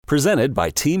Presented by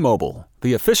T-Mobile,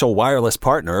 the official wireless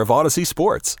partner of Odyssey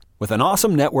Sports. With an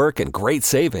awesome network and great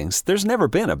savings, there's never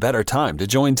been a better time to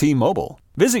join T-Mobile.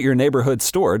 Visit your neighborhood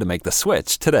store to make the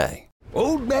switch today.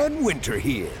 Old Man Winter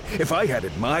here. If I had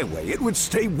it my way, it would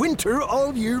stay winter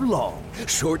all year long.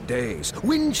 Short days,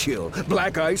 wind chill,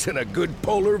 black ice, and a good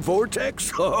polar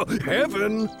vortex. Oh,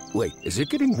 heaven. Wait, is it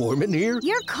getting warm in here?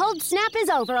 Your cold snap is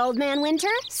over, Old Man Winter.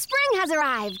 Spring has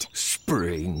arrived.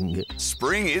 Spring.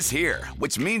 Spring is here,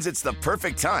 which means it's the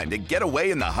perfect time to get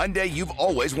away in the Hyundai you've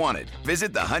always wanted.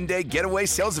 Visit the Hyundai Getaway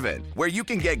Sales Event, where you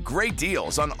can get great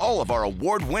deals on all of our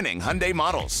award-winning Hyundai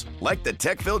models, like the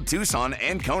tech-filled Tucson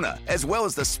and Kona, as well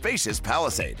as the spacious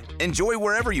Palisade. Enjoy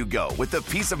wherever you go with the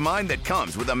peace of mind that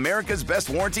comes with America's best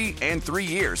warranty and 3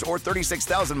 years or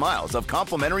 36,000 miles of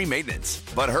complimentary maintenance.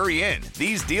 But hurry in,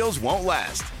 these deals won't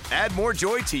last. Add more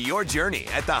joy to your journey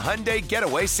at the Hyundai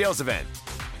Getaway Sales Event.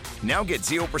 Now get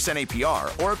 0%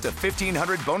 APR or up to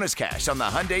 $1,500 bonus cash on the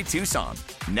Hyundai Tucson.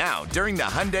 Now, during the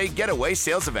Hyundai Getaway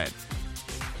Sales Event.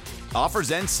 Offers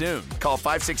end soon. Call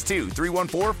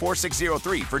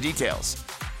 562-314-4603 for details.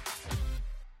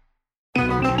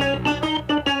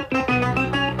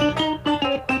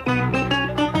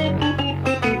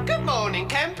 Good morning,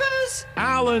 campers.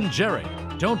 Alan Jerry.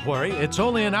 Don't worry, it's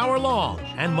only an hour long,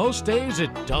 and most days it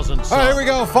doesn't suck. All right, here we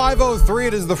go. 5:03.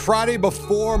 It is the Friday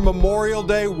before Memorial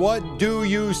Day. What do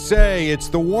you say? It's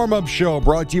the warm-up show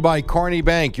brought to you by Kearney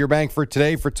Bank. Your bank for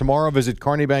today, for tomorrow. Visit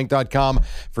kearneybank.com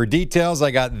for details. I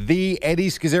got the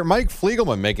Eddie Schizzeri. Mike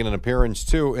Fliegelman making an appearance,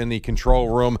 too, in the control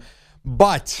room.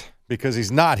 But because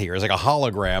he's not here, he's like a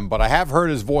hologram. But I have heard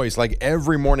his voice like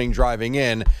every morning driving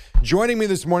in. Joining me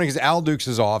this morning is Al Dukes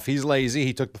is off. He's lazy.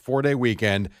 He took the 4-day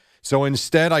weekend. So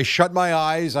instead, I shut my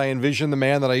eyes. I envision the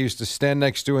man that I used to stand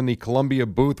next to in the Columbia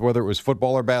booth, whether it was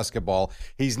football or basketball.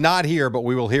 He's not here, but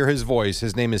we will hear his voice.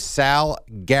 His name is Sal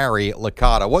Gary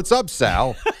Licata. What's up,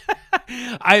 Sal?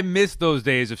 I miss those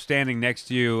days of standing next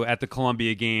to you at the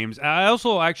Columbia games. I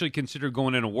also actually considered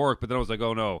going into work, but then I was like,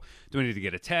 oh, no. Do I need to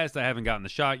get a test? I haven't gotten the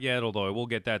shot yet, although I will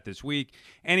get that this week.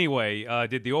 Anyway,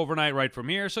 did the overnight right from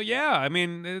here. So, yeah, I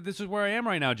mean, this is where I am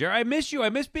right now, Jerry. I miss you. I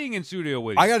miss being in studio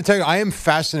with you. I got to tell you, I am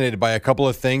fascinated by a couple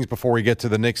of things before we get to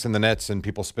the Knicks and the Nets and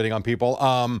people spitting on people.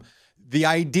 The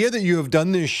idea that you have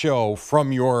done this show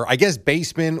from your, I guess,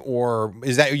 basement, or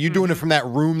is that, are you doing it from that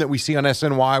room that we see on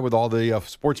SNY with all the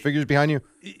sports figures behind you?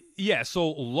 Yeah, so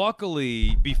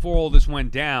luckily, before all this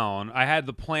went down, I had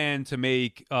the plan to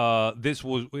make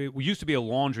it used to be a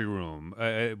laundry room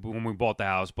when we bought the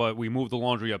house, but we moved the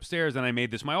laundry upstairs, and I made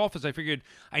this my office. I figured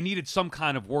I needed some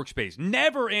kind of workspace,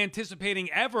 never anticipating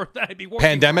ever that I'd be working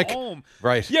Pandemic? from home.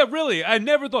 Right. Yeah, really. I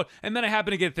never thought. And then I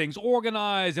happened to get things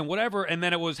organized and whatever, and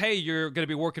then it was, hey, you're going to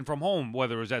be working from home,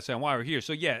 whether it was SNY or here.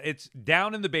 So, yeah, it's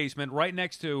down in the basement right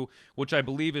next to, which I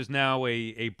believe is now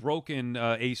a broken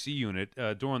AC unit.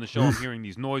 During the show, I'm hearing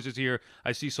these noises here.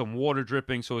 I see some water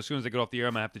dripping, so as soon as I get off the air,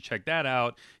 I'm going to have to check that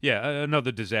out. Yeah,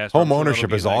 another disaster. Home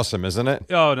ownership is awesome, isn't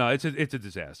it? Oh, no, it's a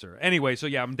disaster. Anyway, so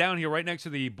yeah, I'm down here right next to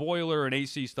the boiler and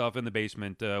AC stuff in the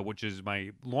basement, which is my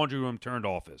laundry room turned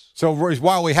office. So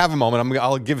while we have a moment,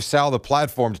 I'll give Sal the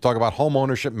platform to talk about home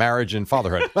ownership, marriage, and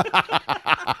fatherhood.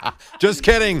 Just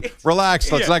kidding. Relax.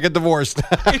 Let's not get divorced.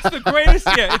 It's the greatest.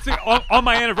 Yeah, it's on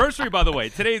my anniversary, by the way.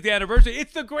 Today's the anniversary.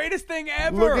 It's the greatest thing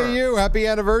ever. Look at you. Happy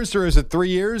anniversary. Is it 3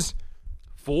 years?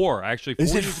 4, actually. 4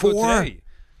 Is it years ago 4? today.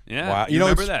 Yeah. Wow. You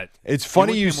remember that? It's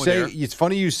funny You you and Kim were say. there. It's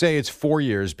funny you say it's 4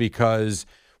 years because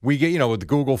we get, with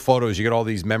Google Photos, you get all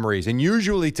these memories, and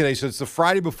usually today, so it's the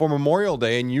Friday before Memorial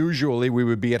Day, and usually we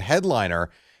would be at Headliner,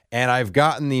 and I've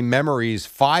gotten the memories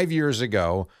 5 years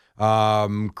ago.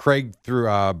 Craig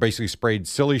basically sprayed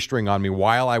silly string on me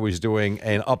while I was doing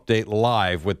an update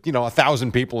live with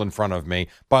 1,000 people in front of me.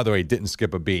 By the way, didn't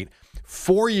skip a beat.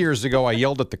 4 years ago, I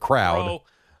yelled at the crowd,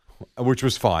 which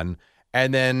was fun.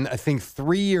 And then I think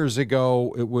 3 years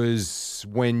ago, it was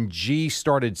when G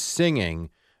started singing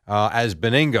as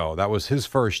Beningo. That was his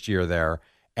first year there.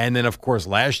 And then, of course,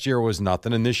 last year was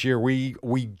nothing. And this year, we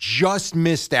just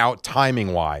missed out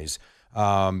timing-wise.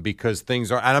 Because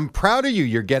things are, and I'm proud of you.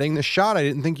 You're getting the shot. I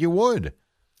didn't think you would.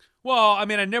 Well, I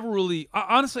mean, I never really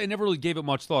gave it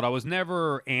much thought. I was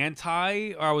never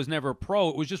anti, or I was never pro.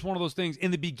 It was just one of those things.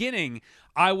 In the beginning,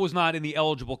 I was not in the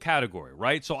eligible category,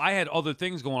 right? So I had other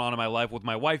things going on in my life with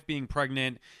my wife being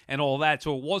pregnant and all that.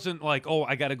 So it wasn't like, oh,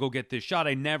 I got to go get this shot.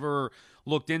 I never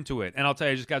looked into it. And I'll tell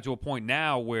you, I just got to a point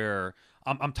now where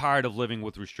I'm tired of living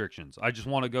with restrictions. I just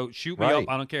want to go shoot me Right. up.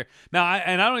 I don't care. Now,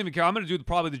 I don't even care. I'm going to do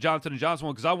probably the Johnson & Johnson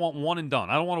one because I want one and done.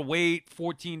 I don't want to wait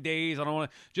 14 days. I don't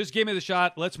want to just give me the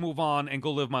shot. Let's move on and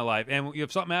go live my life. And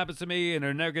if something happens to me and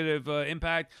a negative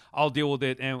impact, I'll deal with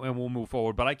it and we'll move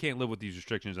forward. But I can't live with these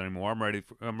restrictions anymore. I'm ready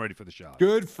for the shot.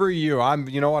 Good for you.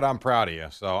 You know what? I'm proud of you.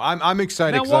 So I'm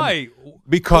excited. Now, why?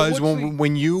 Because What's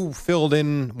when you filled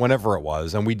in whenever it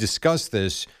was, and we discussed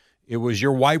this, it was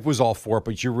your wife was all for it,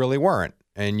 but you really weren't,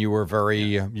 and you were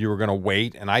you were going to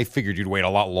wait, and I figured you'd wait a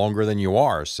lot longer than you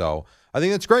are. So I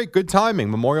think that's great. Good timing.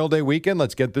 Memorial Day weekend.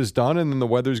 Let's get this done, and then the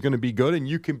weather's going to be good, and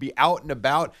you can be out and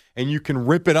about, and you can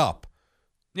rip it up.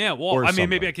 Yeah, well, I mean,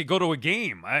 maybe I could go to a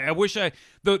game. I wish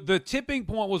the tipping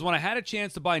point was when I had a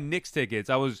chance to buy Knicks tickets.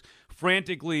 I was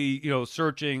frantically,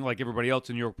 searching like everybody else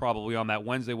in New York probably on that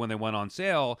Wednesday when they went on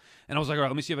sale. And I was like, all right,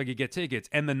 let me see if I could get tickets.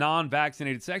 And the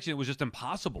non-vaccinated section, it was just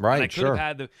impossible. Right, and I could have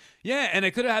had and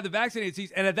I could have had the vaccinated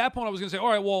seats. And at that point, I was going to say, all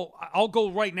right, well, I'll go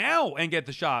right now and get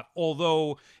the shot.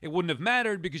 Although it wouldn't have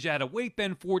mattered because you had to wait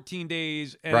then 14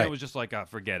 days. And Right. it was just like,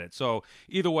 forget it. So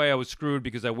either way, I was screwed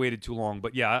because I waited too long.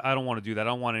 But yeah, I don't want to do that. I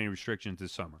don't want any restrictions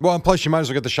this summer. Well, and plus you might as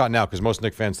well get the shot now because most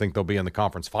Knicks fans think they'll be in the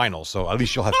conference finals. So at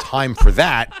least you'll have time for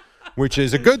that, which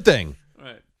is a good thing.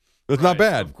 Right. It's not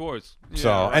bad. Of course. So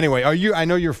Yeah, right. anyway, I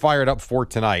know you're fired up for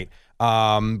tonight.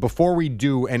 Before we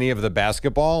do any of the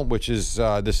basketball, which is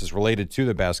this is related to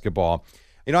the basketball,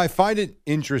 I find it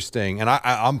interesting, and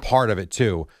I'm part of it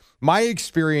too. My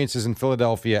experiences in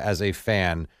Philadelphia as a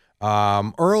fan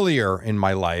earlier in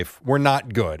my life were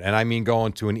not good, and I mean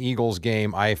going to an Eagles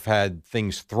game, I've had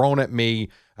things thrown at me.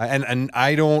 And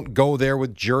I don't go there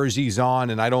with jerseys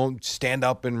on, and I don't stand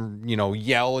up and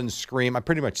yell and scream. I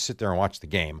pretty much sit there and watch the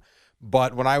game.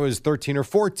 But when I was 13 or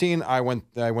 14, I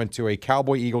went to a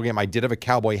Cowboy Eagle game. I did have a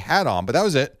Cowboy hat on, but that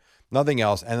was it, nothing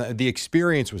else. And the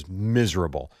experience was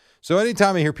miserable. So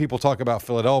anytime I hear people talk about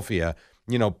Philadelphia,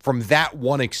 from that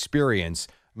one experience,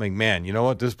 I'm like, man, you know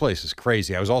what? This place is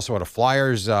crazy. I was also at a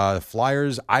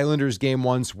Flyers Islanders game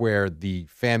once where the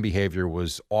fan behavior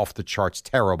was off the charts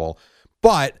terrible.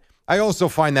 But I also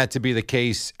find that to be the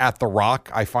case at The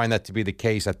Rock. I find that to be the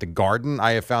case at the Garden.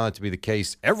 I have found that to be the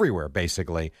case everywhere,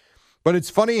 basically. But it's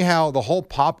funny how the whole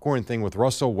popcorn thing with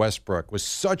Russell Westbrook was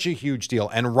such a huge deal,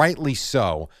 and rightly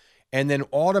so. And then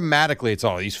automatically it's,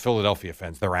 these Philadelphia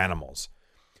fans, they're animals.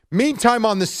 Meantime,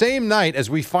 on the same night, as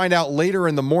we find out later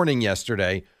in the morning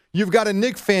yesterday, you've got a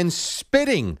Knicks fan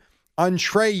spitting on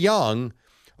Trae Young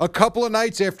a couple of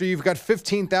nights after you've got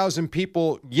 15,000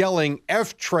 people yelling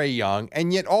F Trae Young,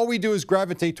 and yet all we do is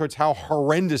gravitate towards how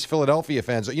horrendous Philadelphia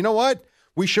fans are. You know what?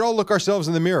 We should all look ourselves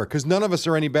in the mirror because none of us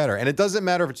are any better. And it doesn't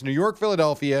matter if it's New York,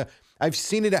 Philadelphia. I've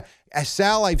seen it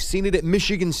I've seen it at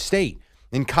Michigan State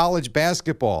in college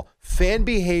basketball. Fan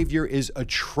behavior is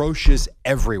atrocious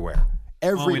everywhere.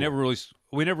 Well, we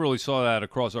never really saw that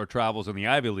across our travels in the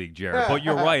Ivy League, Jared. But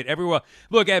you're right. Everywhere.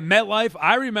 Look, at MetLife,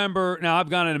 I remember, now I've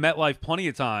gone into MetLife plenty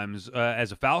of times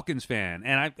as a Falcons fan,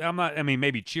 and I'm not,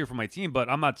 maybe cheer for my team, but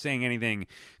I'm not saying anything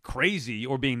crazy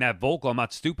or being that vocal. I'm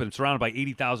not stupid. I'm surrounded by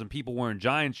 80,000 people wearing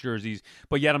Giants jerseys,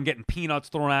 but yet I'm getting peanuts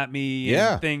thrown at me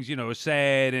and things,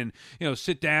 said and,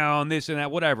 sit down, this and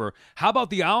that, whatever. How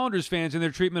about the Islanders fans and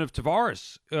their treatment of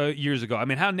Tavares years ago? I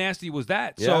mean, how nasty was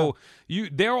that? Yeah. So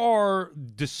there are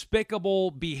despicable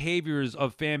behaviors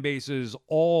of fan bases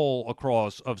all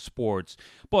across of sports,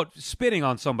 but spitting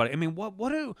on somebody. I mean,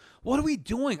 what are we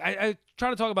doing? I try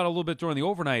to talk about it a little bit during the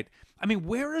overnight. I mean,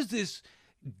 where is this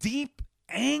deep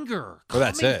anger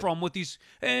coming from with these?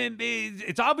 And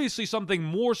it's obviously something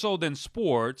more so than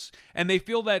sports, and they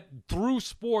feel that through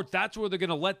sports, that's where they're going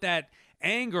to let that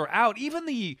anger out. Even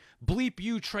the bleep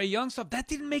you Trae Young stuff, that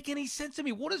didn't make any sense to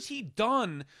me. What has he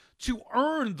done to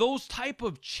earn those type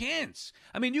of chants?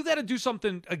 I mean, you got to do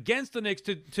something against the Knicks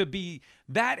to be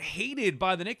that hated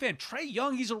by the Knicks fan. Trae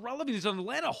Young, he's irrelevant. He's an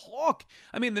Atlanta Hawk.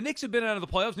 I mean, the Knicks have been out of the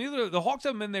playoffs. Neither the Hawks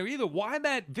haven't been there either. Why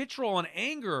that vitriol and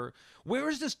anger? Where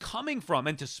is this coming from?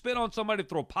 And to spit on somebody, to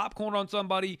throw popcorn on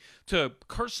somebody, to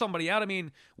curse somebody out. I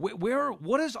mean,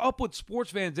 what is up with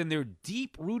sports fans and their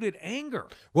deep-rooted anger?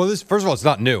 Well, first of all, it's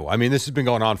not new. I mean, this has been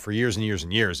going on for years and years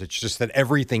and years. It's just that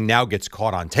everything now gets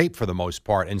caught on tape for the most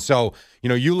part. And so,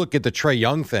 you look at the Trae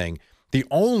Young thing, the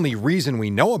only reason we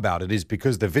know about it is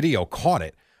because the video caught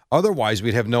it. Otherwise,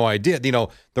 we'd have no idea.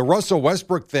 The Russell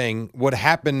Westbrook thing would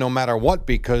happen no matter what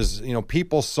because,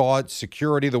 people saw it,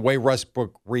 security, the way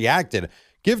Westbrook reacted.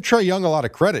 Give Trae Young a lot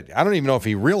of credit. I don't even know if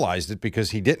he realized it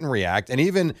because he didn't react. And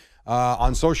even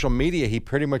on social media, he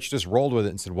pretty much just rolled with it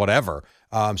and said, whatever.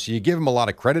 So you give him a lot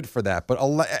of credit for that. But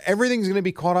everything's going to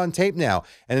be caught on tape now.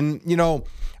 And,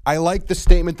 I like the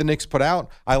statement the Knicks put out.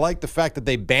 I like the fact that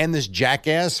they banned this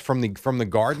jackass from the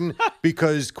Garden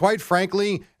because, quite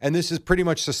frankly, and this is pretty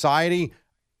much society,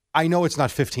 I know it's not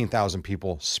 15,000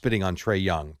 people spitting on Trae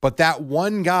Young, but that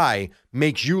one guy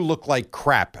makes you look like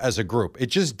crap as a group. It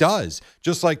just does.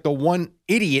 Just like the one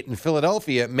idiot in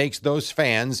Philadelphia makes those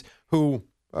fans who,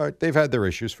 they've had their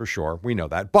issues for sure. We know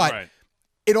that. But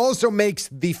it also makes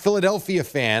the Philadelphia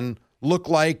fan look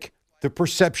like the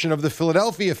perception of the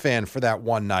Philadelphia fan for that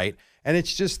one night. And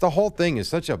it's just the whole thing is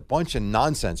such a bunch of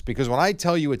nonsense because when I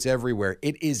tell you it's everywhere,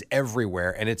 it is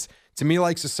everywhere. And it's, to me,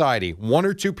 like society, one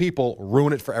or two people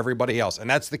ruin it for everybody else. And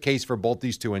that's the case for both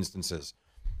these two instances.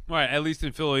 Right. At least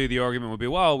in Philly, the argument would be,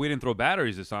 well, we didn't throw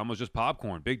batteries this time. It was just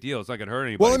popcorn. Big deal. It's not going to hurt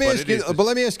anybody. Well,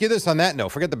 let me ask you this on that note.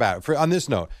 Forget the battery. On this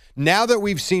note, now that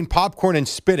we've seen popcorn and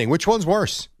spitting, which one's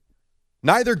worse?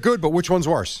 Neither good, but which one's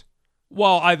worse?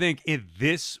 Well, I think in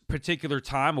this particular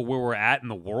time of where we're at in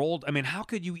the world, I mean, how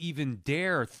could you even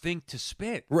dare think to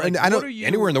spit? Like, I don't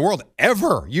anywhere in the world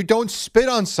ever. You don't spit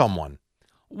on someone.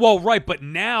 Well, right, but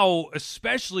now,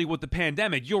 especially with the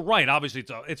pandemic, you're right. Obviously,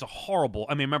 it's a horrible.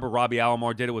 I mean, remember Robbie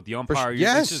Alomar did it with the umpire.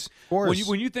 Yes, of course.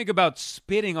 When you think about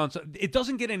spitting on, it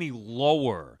doesn't get any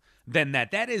lower than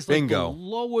that. That is like the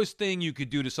lowest thing you could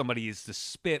do to somebody is to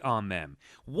spit on them.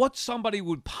 What somebody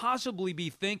would possibly be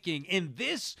thinking in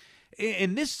this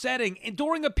setting and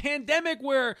during a pandemic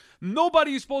where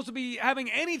nobody is supposed to be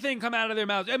having anything come out of their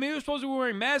mouths. I mean, they're supposed to be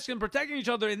wearing masks and protecting each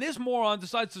other, and this moron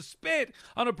decides to spit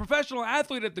on a professional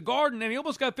athlete at the Garden, and he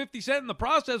almost got 50 Cent in the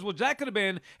process, which that could have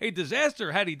been a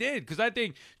disaster had he did, because I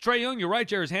think Trae Young, you're right,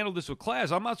 Jerry, has handled this with class.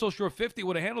 I'm not so sure 50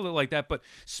 would have handled it like that, but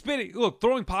spitting, look,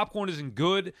 throwing popcorn isn't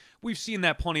good. We've seen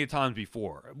that plenty of times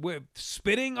before.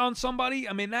 Spitting on somebody,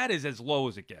 I mean, that is as low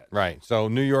as it gets. Right. So,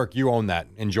 New York, you own that.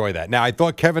 Enjoy that. Now, I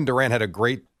thought Kevin Durant had a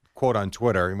great quote on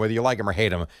Twitter, and whether you like him or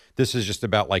hate him, this is just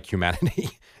about like humanity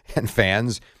and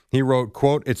fans. He wrote,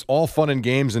 quote, "It's all fun and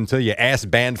games until you ass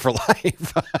banned for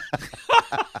life."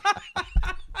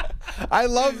 I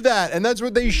love that, and that's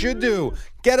what they should do.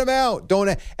 Get them out.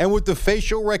 And with the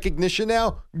facial recognition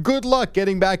now, good luck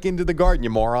getting back into the Garden,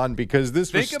 you moron, because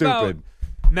this was stupid.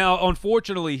 Now,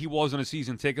 unfortunately, he wasn't a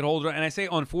season ticket holder, and I say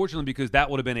unfortunately because that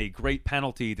would have been a great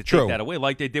penalty to take that away,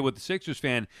 like they did with the Sixers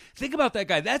fan. Think about that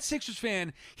guy. That Sixers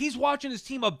fan, he's watching his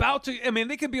team about to – I mean,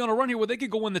 they could be on a run here where they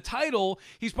could go win the title.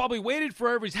 He's probably waited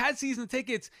forever. He's had season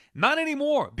tickets. Not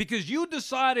anymore, because you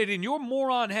decided in your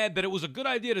moron head that it was a good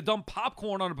idea to dump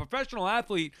popcorn on a professional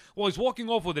athlete while he's walking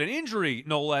off with an injury,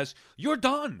 no less. You're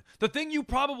done. The thing you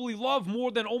probably love more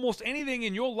than almost anything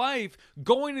in your life,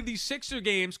 going to these Sixer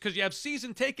games because you have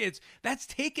season tickets, that's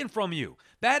taken from you.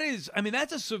 That is, I mean,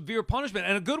 that's a severe punishment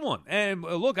and a good one. And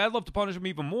look, I'd love to punish him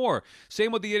even more.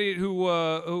 Same with the idiot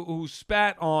who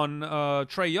spat on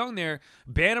Trae Young there.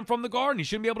 Ban him from the Garden. He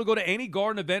shouldn't be able to go to any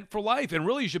Garden event for life. And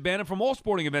really, you should ban him from all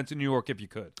sporting events in New York if you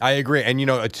could. I agree. And,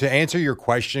 to answer your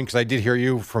question, because I did hear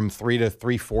you from 3 to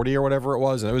 3:40 or whatever it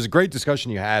was, and it was a great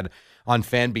discussion you had on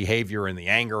fan behavior and the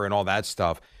anger and all that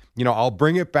stuff. I'll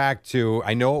bring it back to,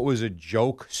 I know it was a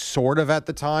joke sort of at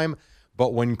the time,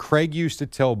 but when Craig used to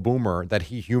tell Boomer that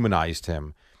he humanized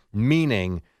him,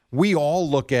 meaning we all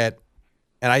look at,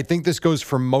 and I think this goes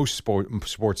for most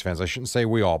sports fans, I shouldn't say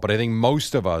we all, but I think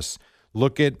most of us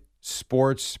look at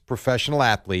sports professional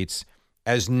athletes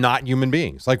as not human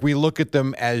beings. Like we look at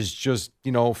them as just,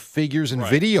 figures in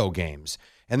video games.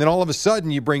 And then all of a sudden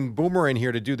you bring Boomer in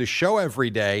here to do the show every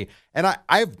day. And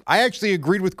I actually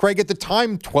agreed with Craig at the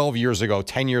time 12 years ago,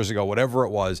 10 years ago, whatever it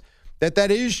was,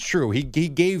 that is true. He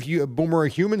gave you Boomer a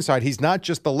human side. He's not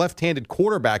just the left-handed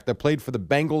quarterback that played for the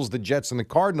Bengals, the Jets, and the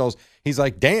Cardinals. He's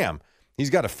like, damn,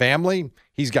 he's got a family.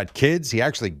 He's got kids. He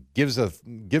actually gives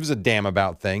a damn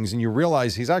about things. And you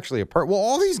realize he's actually well,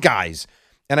 all these guys.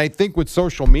 And I think with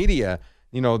social media,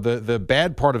 the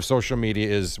bad part of social media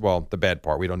is, well, the bad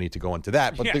part. We don't need to go into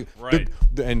that. But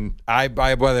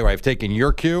by the way, I've taken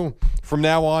your cue. From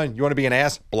now on, you want to be an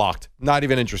ass? Blocked. Not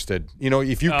even interested.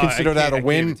 If you consider that a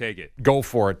win, go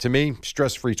for it. To me,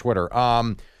 stress-free Twitter.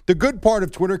 The good part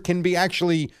of Twitter can be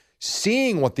actually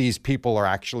seeing what these people are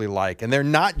actually like. And they're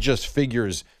not just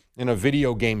figures in a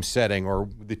video game setting or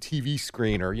the TV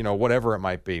screen or, whatever it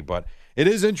might be. But it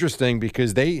is interesting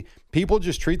because people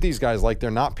just treat these guys like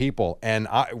they're not people. And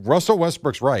Russell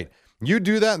Westbrook's right. You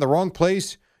do that in the wrong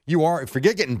place,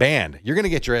 forget getting banned. You're going to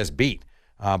get your ass beat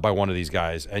by one of these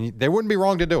guys. And they wouldn't be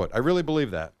wrong to do it. I really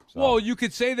believe that. So. Well, you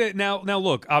could say that now. Now,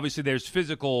 look. Obviously, there's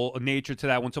physical nature to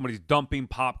that when somebody's dumping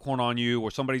popcorn on you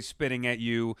or somebody's spitting at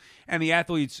you, and the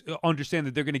athletes understand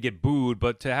that they're going to get booed.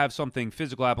 But to have something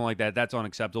physical happen like that's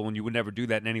unacceptable, and you would never do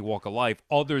that in any walk of life,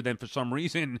 other than for some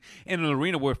reason in an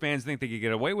arena where fans think they could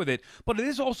get away with it. But it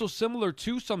is also similar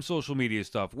to some social media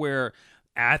stuff where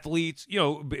athletes,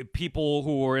 people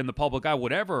who are in the public eye,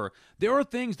 whatever, there are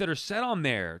things that are said on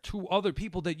there to other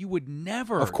people that you would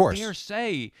never of course dare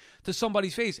say to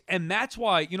somebody's face. And that's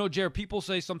why, Jared, people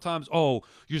say sometimes, oh,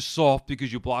 you're soft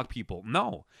because you block people.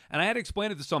 No. And I had to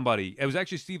explain it to somebody. It was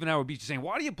actually Stephen Howard Beach saying,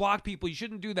 why do you block people? You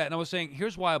shouldn't do that. And I was saying,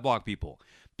 here's why I block people.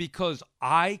 Because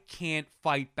I can't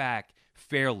fight back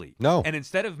fairly. No. And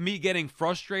instead of me getting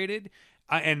frustrated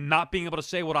and not being able to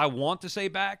say what I want to say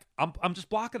back, I'm just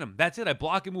blocking them. That's it. I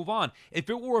block and move on. If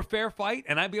it were a fair fight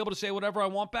and I'd be able to say whatever I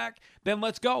want back, then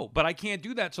let's go. But I can't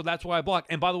do that, so that's why I block.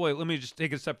 And by the way, let me just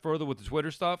take it a step further with the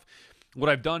Twitter stuff. What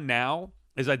I've done now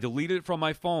is I deleted it from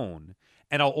my phone,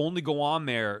 and I'll only go on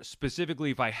there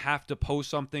specifically if I have to post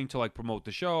something to promote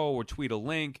the show or tweet a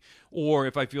link, or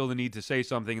if I feel the need to say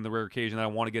something in the rare occasion that I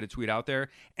want to get a tweet out there,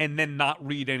 and then not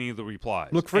read any of the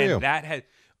replies. Look for you. That has...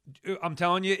 I'm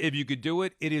telling you, if you could do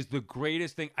it, it is the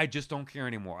greatest thing. I just don't care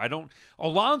anymore.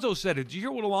 Alonzo said it. Did you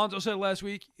hear what Alonzo said last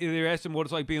week? They asked him what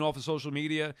it's like being off of social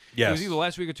media. Yes. It was either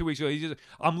last week or 2 weeks ago. He just,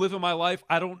 I'm living my life.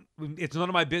 It's none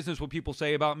of my business what people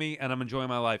say about me, and I'm enjoying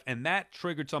my life. And that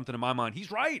triggered something in my mind.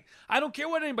 He's right. I don't care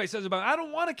what anybody says about me. I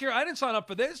don't want to care. I didn't sign up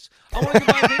for this. I want to get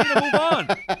my opinion to move on.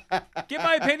 Get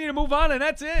my opinion to move on, and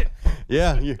that's it.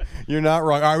 Yeah, you're not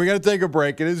wrong. All right, we got to take a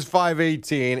break. It is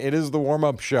 5:18. It is the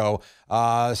warm-up show.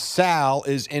 Sal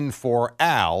is in for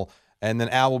Al, and then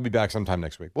Al will be back sometime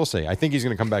next week. We'll see. I think he's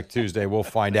going to come back Tuesday. We'll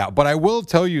find out. But I will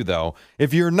tell you, though,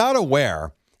 if you're not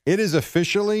aware, it is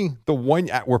officially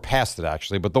we're past it,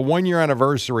 actually, but the 1-year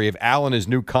anniversary of Al and his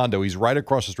new condo. He's right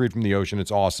across the street from the ocean.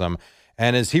 It's awesome.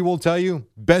 And as he will tell you,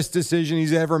 best decision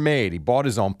he's ever made. He bought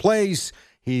his own place.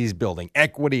 He's building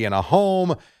equity in a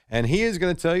home. And he is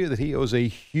going to tell you that he owes a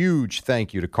huge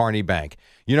thank you to Kearney Bank.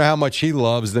 You know how much he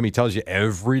loves them. He tells you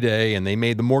every day, and they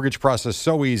made the mortgage process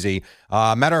so easy.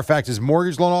 Matter of fact, his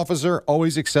mortgage loan officer,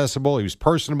 always accessible. He was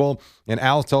personable, and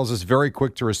Al tells us very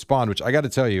quick to respond, which I got to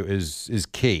tell you is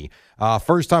key.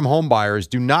 First-time home buyers,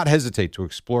 do not hesitate to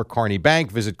explore Kearney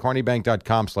Bank. Visit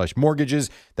kearneybank.com/mortgages.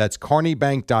 That's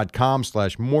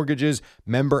kearneybank.com/mortgages.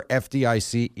 Member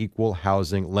FDIC, equal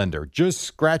housing lender. Just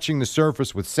scratching the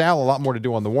surface with Sal. A lot more to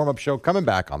do on the warm-up show. Coming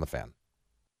back on The Fan.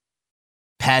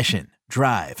 Passion,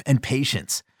 drive, and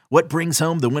patience. What brings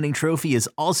home the winning trophy is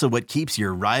also what keeps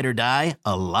your ride or die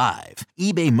alive.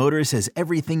 eBay Motors has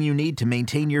everything you need to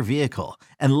maintain your vehicle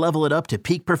and level it up to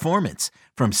peak performance,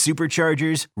 from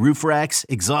superchargers, roof racks,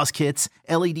 exhaust kits,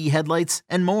 LED headlights,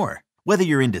 and more. Whether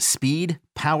you're into speed,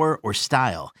 power, or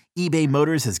style, eBay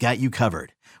Motors has got you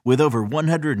covered. With over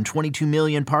 122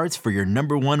 million parts for your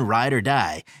number one ride or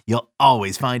die, you'll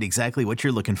always find exactly what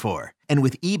you're looking for. And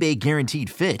with eBay Guaranteed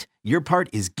Fit, your part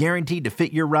is guaranteed to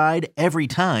fit your ride every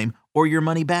time or your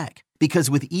money back. Because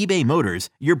with eBay Motors,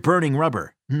 you're burning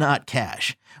rubber, not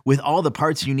cash. With all the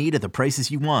parts you need at the prices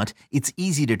you want, it's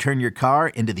easy to turn your car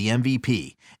into the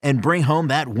MVP and bring home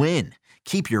that win.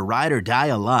 Keep your ride or die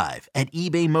alive at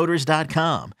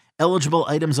ebaymotors.com. Eligible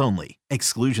items only.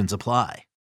 Exclusions apply.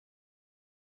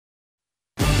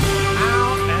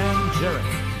 Al and Jerry,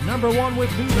 number one with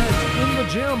meatheads in the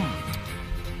gym.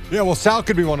 Yeah, well, Sal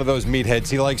could be one of those meatheads.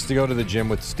 He likes to go to the gym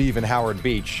with Stephen Howard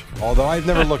Beach, although I've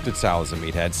never looked at Sal as a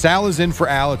meathead. Sal is in for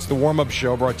Al. It's the warm-up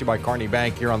show brought to you by Kearney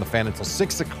Bank here on The Fan until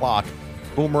 6 o'clock.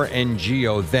 Boomer and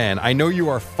Gio then. I know you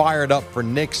are fired up for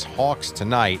Knicks Hawks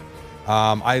tonight.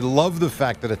 I love the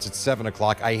fact that it's at 7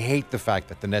 o'clock. I hate the fact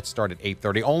that the Nets start at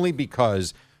 8:30, only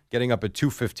because getting up at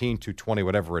 2:15, 2:20,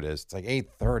 whatever it is, it's like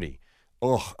 8:30.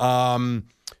 Ugh. What time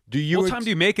do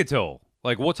you make it till?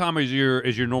 Like, what time is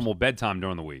your normal bedtime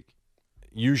during the week?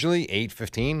 Usually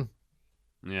 8:15.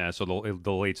 Yeah, so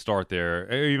the late start there.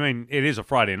 I mean, it is a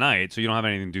Friday night, so you don't have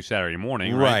anything to do Saturday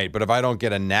morning, right? Right, but if I don't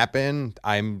get a nap in,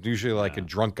 I'm usually like a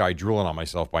drunk guy drooling on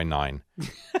myself by 9.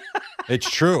 It's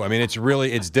true. I mean,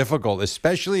 it's difficult,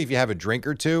 especially if you have a drink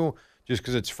or two, just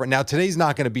because it's now today's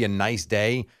not going to be a nice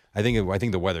day. I think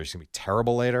the weather's going to be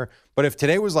terrible later. But if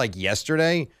today was like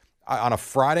yesterday, on a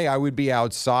Friday, I would be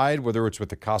outside, whether it's with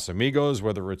the Casamigos,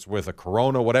 whether it's with a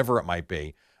Corona, whatever it might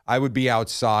be. I would be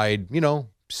outside,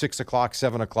 6 o'clock,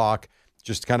 7 o'clock,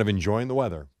 just kind of enjoying the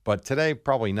weather. But today,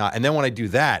 probably not. And then when I do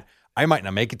that, I might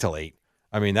not make it till 8.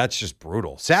 I mean, that's just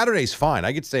brutal. Saturday's fine.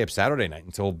 I could stay up Saturday night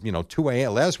until, 2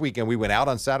 a.m. Last weekend, we went out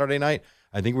on Saturday night.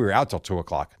 I think we were out till 2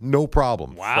 o'clock. No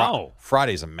problem. Wow.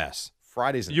 Friday's a mess.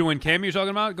 Fridays. You and Cam, you're talking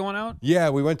about going out? Yeah,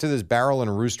 we went to this Barrel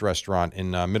and Roost restaurant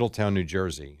in Middletown, New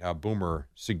Jersey. Boomer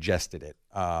suggested it,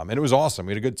 and it was awesome.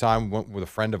 We had a good time. We went with a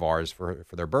friend of ours for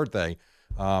their birthday.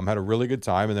 Had a really good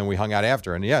time, and then we hung out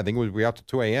after. And, yeah, I think we were out till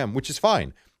 2 a.m., which is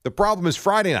fine. The problem is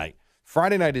Friday night.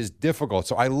 Friday night is difficult.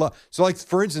 So, like,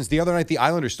 for instance, the other night the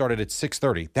Islanders started at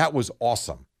 6:30. That was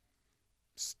awesome.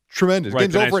 It's tremendous.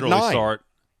 Right, Game's over at 9. Start.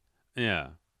 Yeah.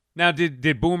 Now,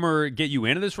 did Boomer get you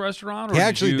into this restaurant? Or He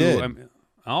actually did.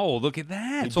 Oh, look at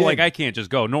that. He So, did. like, I can't just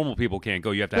go. Normal people can't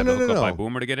go. You have to have a hookup by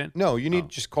Boomer to get in? No, you need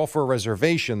to just call for a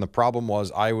reservation. The problem was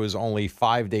I was only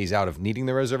 5 days out of needing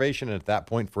the reservation, and at that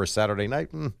point for a Saturday night,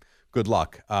 good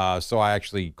luck. So I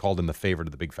actually called in the favor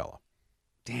to the big fella.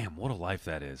 Damn, what a life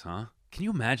that is, huh? Can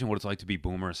you imagine what it's like to be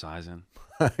Boomer Esiason?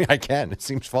 I can. It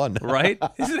seems fun. Right?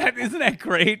 Isn't that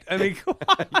great? I mean, come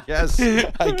on. Yes,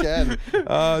 I can.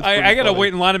 I got to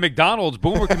wait in line at McDonald's.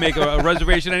 Boomer can make a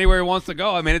reservation anywhere he wants to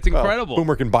go. I mean, it's incredible.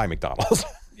 Boomer can buy McDonald's.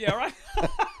 Yeah, right?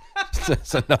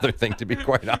 That's another thing, to be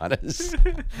quite honest.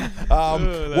 That's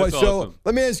awesome.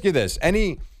 Let me ask you this.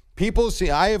 People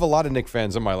see, I have a lot of Knick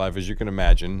fans in my life, as you can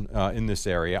imagine, in this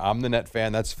area. I'm the Net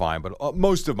fan. That's fine. But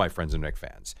most of my friends are Knick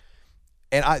fans.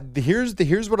 And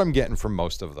here's what I'm getting from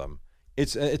most of them.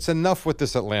 It's enough with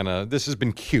this Atlanta. This has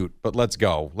been cute, but let's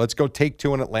go. Let's go take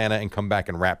 2 in Atlanta and come back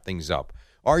and wrap things up.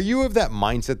 Are you of that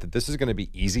mindset that this is going to be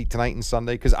easy tonight and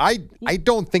Sunday? Because I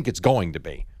don't think it's going to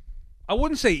be. I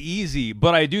wouldn't say easy,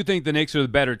 but I do think the Knicks are the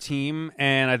better team,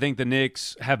 and I think the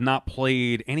Knicks have not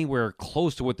played anywhere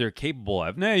close to what they're capable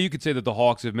of. Now, you could say that the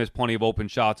Hawks have missed plenty of open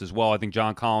shots as well. I think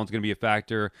John Collins is going to be a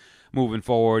factor moving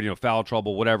forward, foul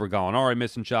trouble, whatever, Gallinari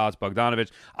missing shots, Bogdanovich.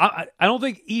 I don't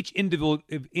think each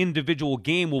individual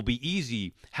game will be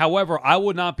easy. However, I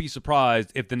would not be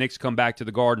surprised if the Knicks come back to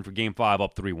the Garden for Game 5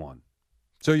 up 3-1.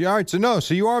 So you are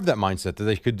of that mindset that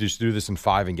they could just do this in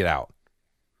 5 and get out.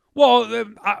 Well,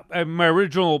 my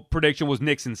original prediction was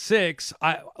Knicks in 6.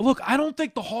 I don't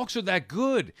think the Hawks are that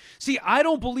good. See, I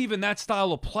don't believe in that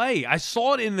style of play. I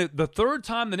saw it in the third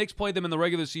time the Knicks played them in the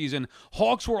regular season.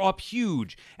 Hawks were up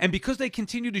huge. And because they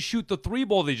continued to shoot the 3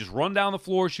 ball, they just run down the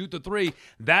floor, shoot the 3.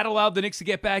 That allowed the Knicks to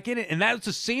get back in it. And that's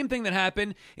the same thing that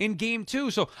happened in Game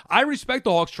 2. So I respect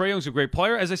the Hawks. Trae Young's a great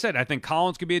player. As I said, I think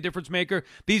Collins could be a difference maker.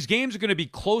 These games are going to be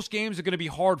close games. They're going to be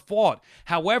hard fought.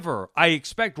 However, I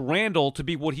expect Randall to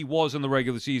be what he was in the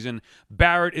regular season.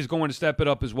 Barrett is going to step it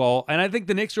up as well. And I think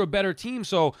the Knicks are a better team.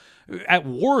 So at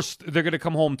worst, they're going to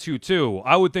come home 2-2.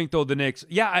 I would think, though, the Knicks,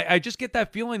 I just get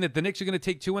that feeling that the Knicks are going to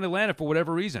take 2 in Atlanta for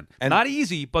whatever reason. And not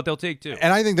easy, but they'll take 2.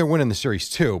 And I think they're winning the series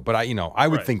too. But I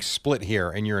would think split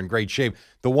here, and you're in great shape.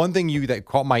 The one thing that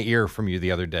caught my ear from you the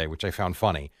other day, which I found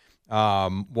funny,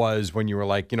 was when you were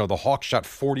like, the Hawks shot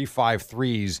 45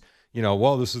 threes.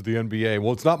 Well, this is the NBA.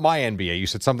 Well, it's not my NBA. You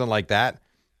said something like that.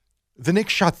 The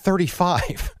Knicks shot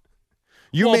 35.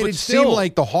 You made it seem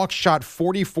like the Hawks shot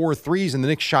 44 threes and the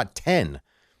Knicks shot 10.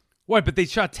 Right, but they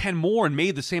shot 10 more and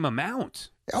made the same amount.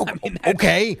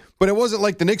 Okay, but it wasn't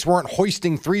like the Knicks weren't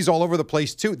hoisting threes all over the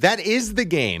place, too. That is the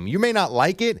game. You may not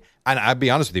like it, and I'll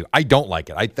be honest with you, I don't like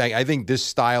it. I think this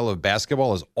style of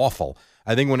basketball is awful.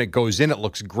 I think when it goes in, it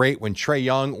looks great. When Trae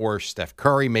Young or Steph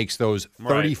Curry makes those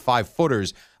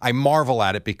 35-footers, I marvel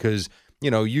at it because –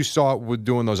 you saw it with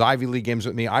doing those Ivy League games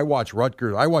with me. I watch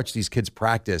Rutgers. I watch these kids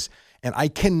practice, and I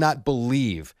cannot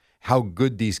believe how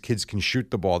good these kids can shoot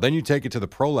the ball. Then you take it to the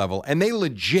pro level, and they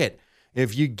legit,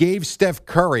 if you gave Steph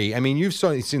Curry, you've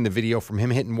seen the video from him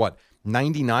hitting,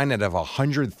 99 out of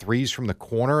 100 threes from the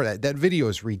corner? That video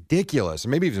is ridiculous,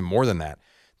 and maybe even more than that.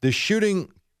 The shooting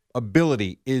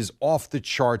ability is off the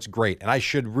charts great, and I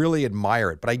should really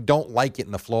admire it, but I don't like it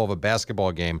in the flow of a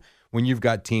basketball game when you've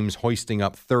got teams hoisting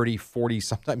up 30, 40,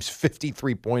 sometimes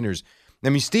 53 pointers.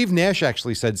 Steve Nash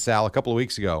actually said, Sal, a couple of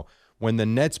weeks ago, when the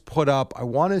Nets put up, I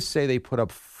want to say they put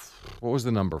up, what was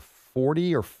the number,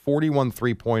 40 or 41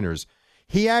 3-pointers.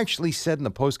 He actually said in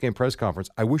the post-game press conference,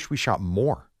 I wish we shot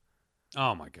more.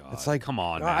 Oh, my God. It's like, come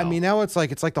on now. Now it's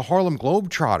like the Harlem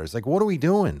Globetrotters. Like, what are we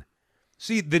doing?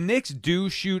 See, the Knicks do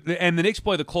shoot, and the Knicks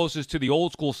play the closest to the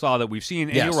old school style that we've seen.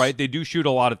 And yes. You're right, they do shoot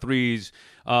a lot of threes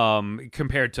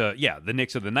compared to, the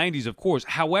Knicks of the 90s, of course.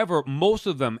 However, most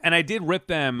of them, and I did rip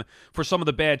them for some of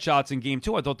the bad shots in Game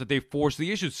 2, I thought that they forced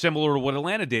the issues similar to what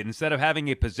Atlanta did. Instead of having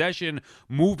a possession,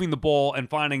 moving the ball, and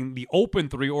finding the open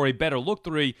 3 or a better look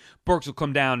 3, Burks will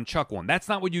come down and chuck one. That's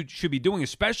not what you should be doing,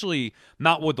 especially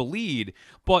not with the lead.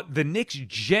 But the Knicks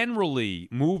generally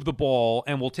move the ball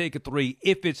and will take a 3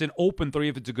 if it's an open three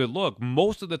if it's a good look.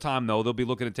 Most of the time, though, they'll be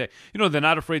looking to take, they're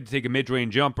not afraid to take a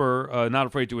mid-range jumper, not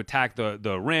afraid to attack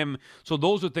the rim. So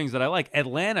those are things that I like.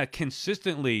 Atlanta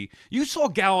consistently, you saw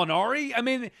Gallinari. I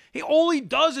mean, all he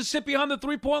does is sit behind the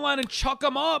three-point line and chuck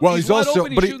him up. Well, he's wide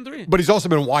open, he's shooting three. But he's also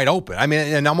been wide open. I mean,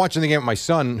 and I'm watching the game with my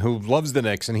son who loves the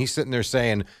Knicks, and he's sitting there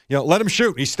saying, let him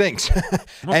shoot. He stinks.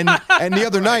 and the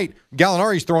other night,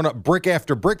 Gallinari's throwing up brick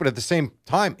after brick, but at the same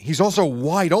time, he's also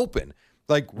wide open.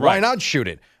 Like, why not shoot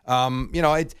it? I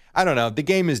don't know. The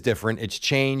game is different. It's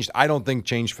changed. I don't think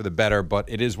changed for the better, but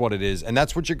it is what it is. And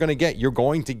that's what you're going to get. You're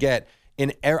going to get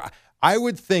an error. I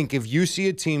would think if you see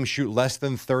a team shoot less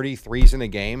than 30 threes in a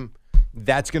game,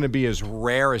 that's going to be as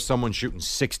rare as someone shooting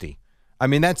 60. I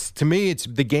mean, to me,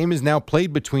 the game is now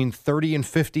played between 30 and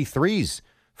 50 threes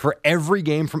for every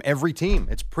game from every team.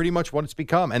 It's pretty much what it's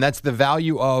become. And that's the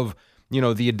value of,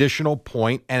 the additional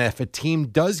point. And if a team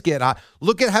does get hot,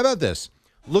 how about this?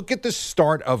 Look at the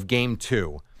start of game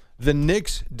 2. The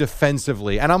Knicks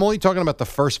defensively, and I'm only talking about the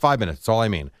first 5 minutes. That's all I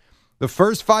mean. The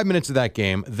first 5 minutes of that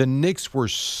game, the Knicks were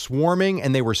swarming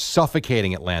and they were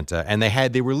suffocating Atlanta. And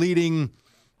they were leading,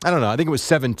 I don't know, I think it was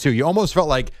 7-2. It almost felt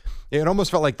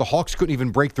like the Hawks couldn't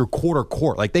even break through quarter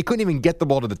court. Like they couldn't even get the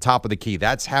ball to the top of the key.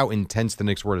 That's how intense the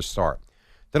Knicks were to start.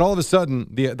 Then all of a sudden,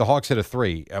 the Hawks hit a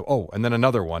three. And then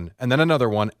another one, and then another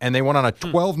one, and they went on a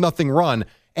 12-0 run,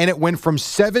 and it went from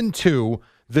 7-2.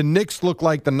 The Knicks looked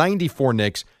like the 94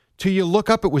 Knicks, till you look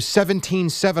up, it was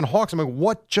 17-7 Hawks. I'm like,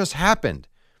 what just happened?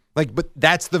 But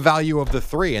that's the value of the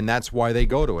three, and that's why they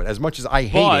go to it. As much as I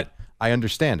hate it, I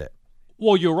understand it.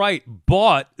 Well, you're right,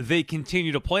 but they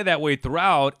continue to play that way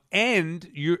throughout, and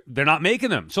they're not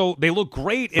making them. So they look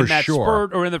great in that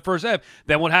spurt or in the first half.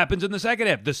 Then what happens in the second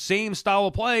half? The same style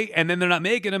of play, and then they're not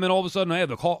making them, and all of a sudden, hey,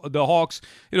 the Hawks,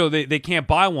 they can't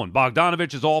buy one.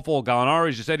 Bogdanovich is awful. Gallinari,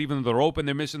 as you said, even though they're open,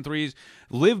 they're missing threes.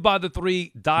 Live by the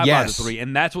three, die by the three,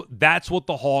 and that's what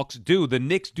the Hawks do. The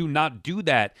Knicks do not do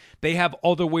that. They have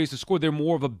other ways to score. They're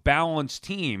more of a balanced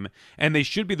team, and they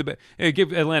should be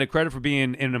give Atlanta credit for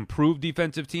being an improved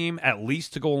defensive team, at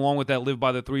least to go along with that live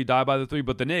by the three, die by the three.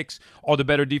 But the Knicks are the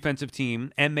better defensive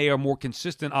team, and they are more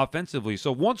consistent offensively.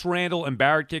 So once Randall and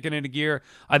Barrett kick it into gear,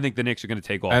 I think the Knicks are going to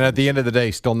take off. And at the end of the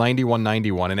day, still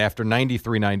 91-91. And after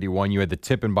 93-91, you had the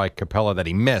tip-in by Capella that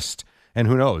he missed. And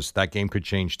who knows, that game could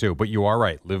change too. But you are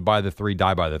right. Live by the three,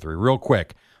 die by the three. Real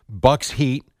quick, Bucks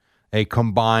Heat, a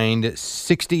combined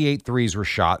 68 threes were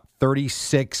shot,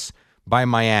 36 by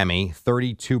Miami,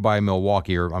 32 by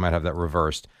Milwaukee, or I might have that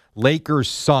reversed. Lakers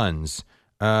Suns,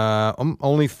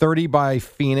 only 30 by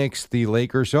Phoenix, the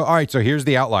Lakers. So, all right, so here's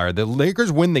the outlier. The Lakers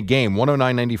win the game,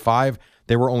 109-95.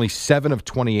 They were only 7 of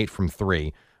 28 from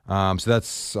three. So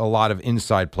that's a lot of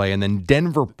inside play. And then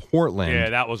Denver-Portland. Yeah,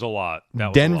 that was a lot.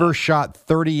 Denver shot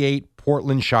 38,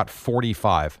 Portland shot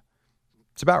 45.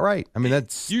 It's about right. I mean,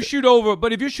 that's you shoot over,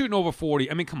 but if you're shooting over 40,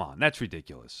 I mean, come on, that's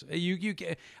ridiculous.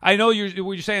 I know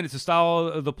you're saying it's the style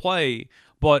of the play,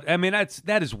 but I mean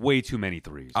that is way too many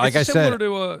threes. Like I said,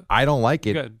 I don't like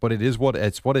it, but it is what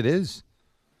it is.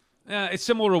 It's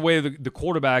similar to the way the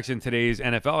quarterbacks in today's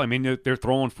NFL. I mean, they're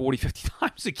throwing 40, 50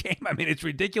 times a game. I mean, it's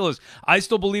ridiculous. I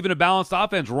still believe in a balanced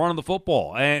offense, running the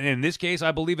football. And in this case,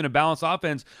 I believe in a balanced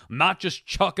offense, not just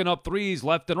chucking up threes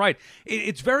left and right.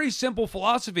 It's very simple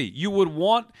philosophy. You would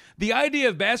want – the idea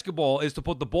of basketball is to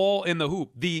put the ball in the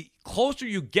hoop. The closer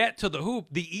you get to the hoop,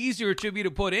 the easier it should be to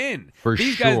put in.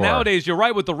 These guys nowadays, you're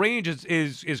right, with the range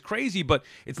is crazy, but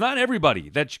it's not everybody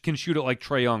that can shoot it like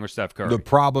Trae Young or Steph Curry. The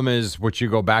problem is, what you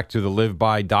go back to the live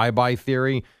by, die by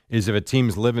theory, is if a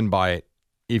team's living by it,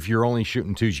 if you're only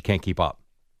shooting twos, you can't keep up.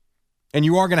 And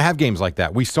you are going to have games like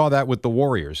that. We saw that with the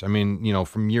Warriors. I mean,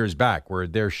 from years back where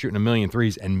they're shooting a million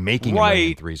threes and making a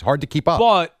million threes. Hard to keep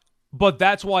up. But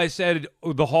that's why I said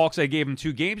the Hawks, I gave them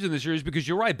 2 games in the series, because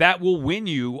you're right. That will win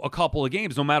you a couple of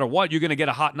games. No matter what, you're going to get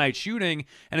a hot night shooting,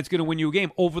 and it's going to win you a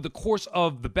game. Over the course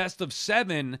of the best of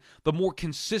 7, the more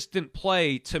consistent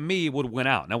play, to me, would win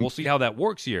out. Now, we'll see how that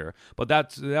works here, but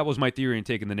that was my theory in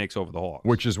taking the Knicks over the Hawks.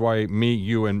 Which is why me,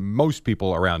 you, and most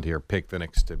people around here picked the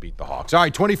Knicks to beat the Hawks. All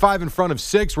right, 25 in front of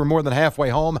 6. We're more than halfway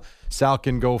home. Sal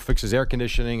can go fix his air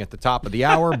conditioning at the top of the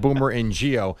hour. Boomer and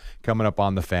Gio coming up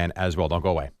on the Fan as well. Don't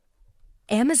go away.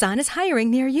 Amazon is hiring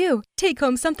near you. Take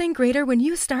home something greater when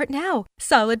you start now.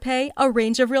 Solid pay, a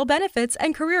range of real benefits,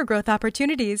 and career growth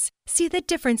opportunities. See the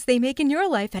difference they make in your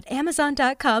life at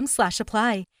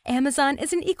Amazon.com/apply. Amazon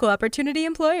is an equal opportunity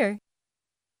employer.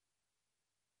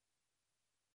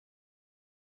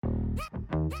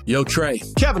 Yo, Trey.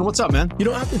 Kevin, what's up, man? You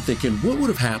know, I've been thinking, what would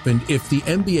have happened if the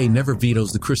NBA never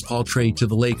vetoes the Chris Paul trade to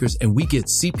the Lakers and we get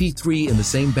CP3 in the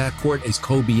same backcourt as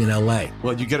Kobe in LA?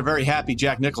 Well, you get a very happy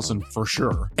Jack Nicholson for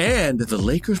sure. And the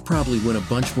Lakers probably win a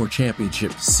bunch more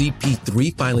championships.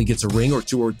 CP3 finally gets a ring or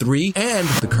 2 or 3, and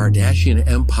the Kardashian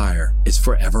empire is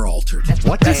forever altered.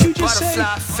 What did you just say?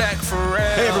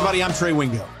 Hey, everybody, I'm Trey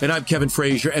Wingo. And I'm Kevin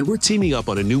Frazier, and we're teaming up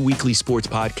on a new weekly sports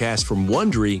podcast from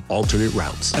Wondery, Alternate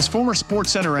Routes. As former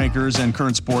Sports Center anchors and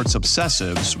current sports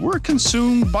obsessives, we're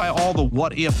consumed by all the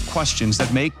what-if questions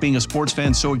that make being a sports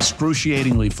fan so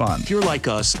excruciatingly fun. If you're like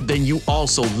us, then you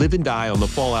also live and die on the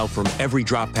fallout from every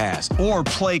drop pass. Or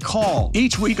play call.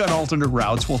 Each week on Alternate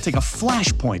Routes, we'll take a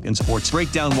flashpoint in sports,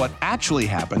 break down what actually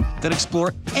happened, then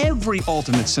explore every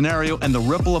alternate scenario and the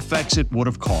ripple effects it would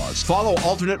have caused. Follow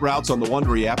Alternate Routes on the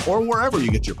Wondery app or wherever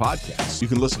you get your podcasts. You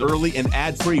can listen early and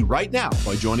ad-free right now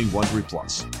by joining Wondery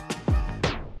Plus.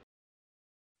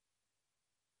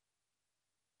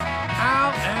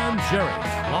 Al and Jerry,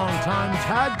 longtime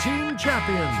tag team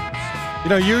champions. You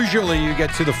know, usually you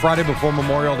get to the Friday before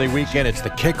Memorial Day weekend. It's the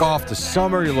kickoff to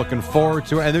summer. You're looking forward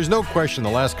to it. And there's no question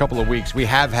the last couple of weeks we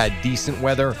have had decent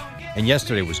weather. And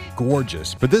yesterday was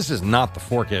gorgeous. But this is not the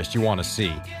forecast you want to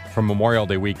see from Memorial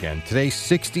Day weekend. Today,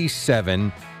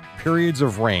 67 periods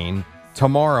of rain.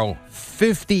 Tomorrow,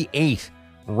 58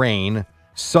 rain.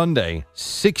 Sunday,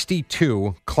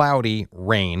 62 cloudy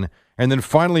rain. And then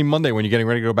finally Monday, when you're getting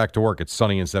ready to go back to work, it's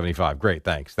sunny and 75. Great,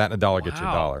 thanks. That and $1 gets you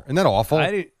 $1. Isn't that awful?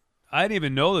 I didn't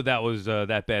even know that was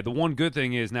that bad. The one good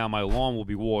thing is now my lawn will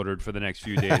be watered for the next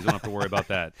few days. I don't have to worry about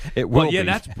that. It will be.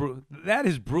 That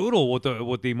is brutal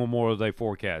with the Memorial Day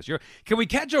forecast. Can we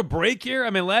catch a break here? I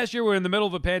mean, last year we were in the middle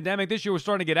of a pandemic. This year we're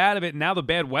starting to get out of it, and now the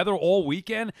bad weather all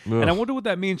weekend. Ugh. And I wonder what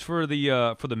that means for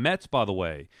the Mets, by the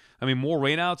way. I mean, more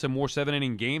rainouts and more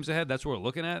 7-inning games ahead. That's what we're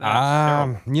looking at.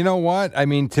 You know what? I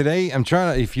mean, today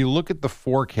if you look at the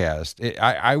forecast,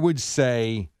 I would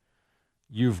say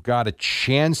you've got a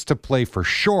chance to play for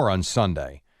sure on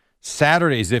Sunday.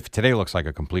 Saturdays, if today looks like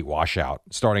a complete washout,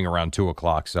 starting around 2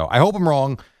 o'clock. So I hope I'm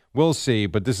wrong. We'll see,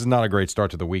 but this is not a great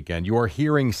start to the weekend. You are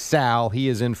hearing Sal. He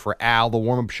is in for Al, the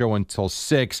warm-up show until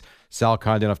 6. Sal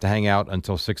kind enough to hang out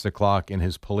until 6 o'clock in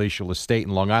his palatial estate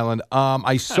in Long Island.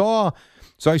 I saw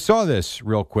this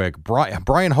real quick.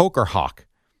 Brian Hoke or Hawk?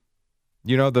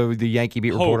 You know, the Yankee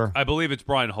beat reporter? I believe it's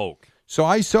Brian Hoke. So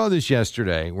I saw this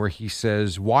yesterday where he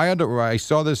says, why is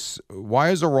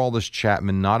Aroldis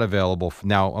Chapman not available?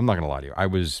 Now, I'm not going to lie to you. I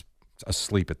was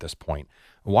asleep at this point.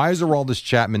 Why is Aroldis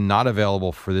Chapman not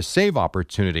available for the save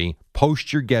opportunity?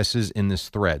 Post your guesses in this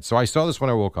thread. So I saw this when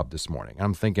I woke up this morning.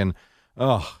 I'm thinking,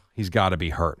 he's got to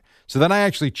be hurt. So then I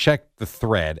actually checked the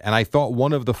thread, and I thought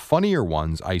one of the funnier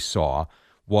ones I saw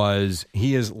was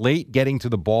he is late getting to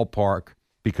the ballpark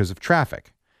because of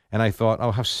traffic. And I thought,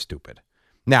 how stupid.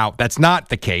 Now, that's not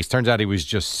the case. Turns out he was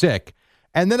just sick.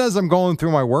 And then as I'm going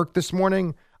through my work this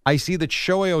morning, I see that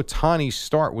Shohei Ohtani's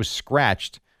start was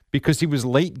scratched because he was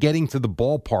late getting to the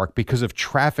ballpark because of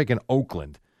traffic in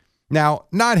Oakland. Now,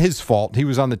 not his fault. He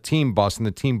was on the team bus, and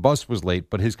the team bus was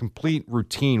late, but his complete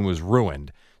routine was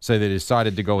ruined. So they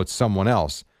decided to go with someone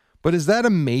else. But is that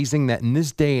amazing that in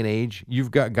this day and age, you've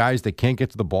got guys that can't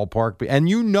get to the ballpark, and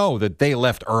you know that they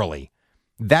left early?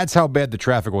 That's how bad the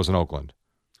traffic was in Oakland.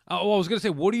 I was going to say,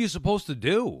 what are you supposed to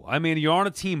do? I mean, you're on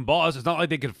a team bus. It's not like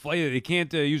they can fly. They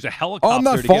can't use a helicopter. I'm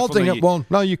not faulting him. Well,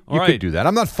 no, you could do that.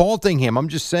 I'm not faulting him. I'm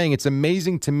just saying it's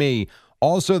amazing to me.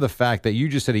 Also, the fact that you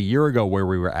just said a year ago where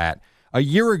we were at. A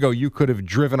year ago, you could have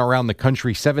driven around the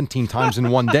country 17 times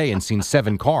in one day and seen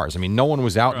 7 cars. I mean, no one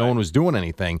was out. Right. No one was doing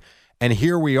anything. And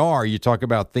here we are. You talk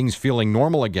about things feeling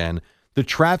normal again. The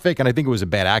traffic, and I think it was a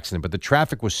bad accident, but the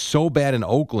traffic was so bad in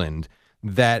Oakland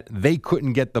that they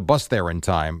couldn't get the bus there in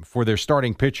time for their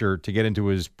starting pitcher to get into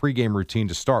his pregame routine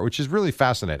to start, which is really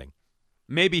fascinating.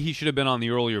 Maybe he should have been on the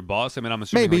earlier bus. I mean, I'm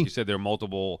assuming, like you said, there are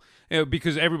multiple,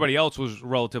 because everybody else was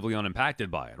relatively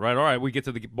unimpacted by it, right? All right, we get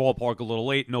to the ballpark a little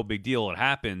late, no big deal, it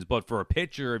happens. But for a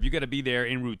pitcher, if you got to be there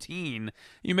in routine,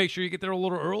 you make sure you get there a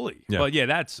little early. Yeah. But yeah,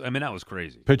 that was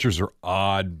crazy. Pitchers are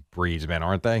odd breeds, man,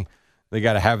 aren't they? They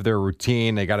got to have their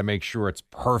routine. They got to make sure it's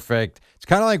perfect. It's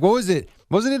kind of like, what was it?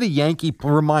 Wasn't it a Yankee?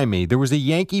 Remind me. There was a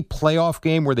Yankee playoff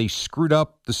game where they screwed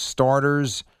up the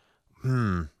starters.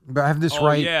 I have this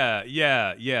right?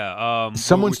 Yeah.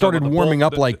 Someone started warming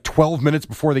up like 12 minutes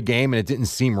before the game, and it didn't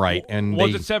seem right. And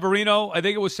was it Severino? I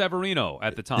think it was Severino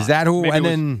at the time. Is that who? Maybe and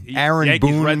then Aaron Yankees,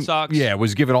 Boone, Red Sox. Yeah,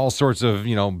 was given all sorts of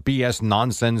BS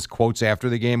nonsense quotes after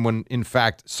the game when, in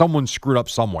fact, someone screwed up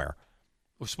somewhere.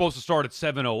 was supposed to start at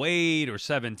 7:08 or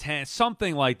 7:10,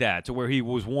 something like that, to where he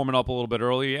was warming up a little bit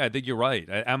earlier. Yeah, I think you're right.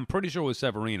 I'm pretty sure it was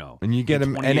Severino. And you get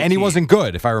him, and he wasn't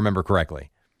good, if I remember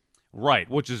correctly. Right,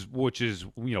 which is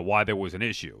why there was an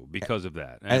issue because of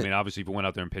that. I mean, obviously, if he went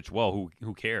out there and pitched well,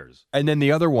 who cares? And then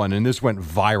the other one, and this went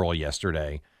viral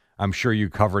yesterday. I'm sure you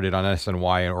covered it on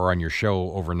SNY or on your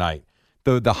show overnight.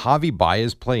 The Javi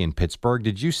Baez play in Pittsburgh.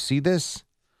 Did you see this?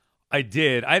 I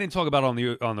did. I didn't talk about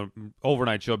it on the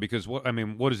overnight show because what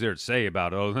is there to say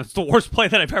about it? Oh, that's the worst play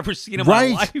that I've ever seen in my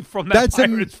life from that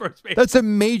Pirates first base. That's a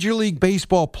Major League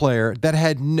Baseball player that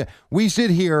had. We sit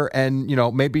here and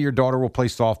maybe your daughter will play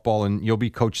softball and you'll be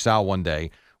Coach Sal one day.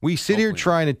 We sit here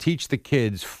trying to teach the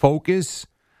kids focus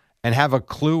and have a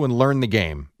clue and learn the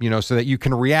game, so that you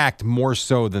can react more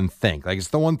so than think. Like, it's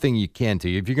the one thing you can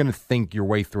do. If you're going to think your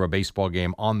way through a baseball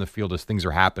game on the field as things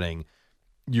are happening,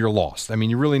 you're lost. I mean,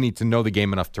 you really need to know the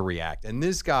game enough to react. And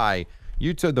this guy,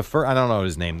 I don't know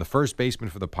his name, the first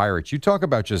baseman for the Pirates, you talk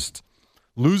about just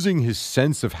losing his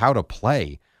sense of how to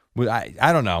play.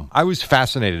 I don't know. I was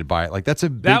fascinated by it. Like, that's a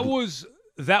big...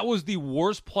 That was the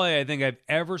worst play I think I've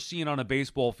ever seen on a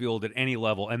baseball field at any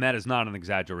level, and that is not an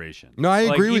exaggeration. No, I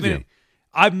agree with you.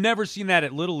 I've never seen that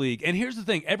at Little League. And here's the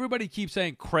thing. Everybody keeps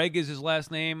saying Craig is his last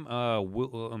name.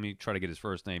 Let me try to get his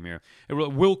first name here.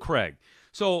 Will Craig.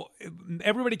 So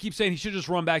everybody keeps saying he should just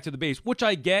run back to the base, which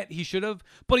I get, he should have,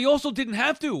 but he also didn't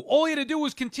have to. All he had to do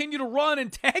was continue to run and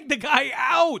tag the guy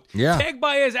out. Yeah. Tag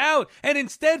Baez out. And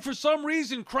instead, for some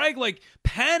reason, Craig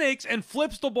panics and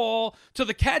flips the ball to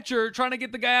the catcher, trying to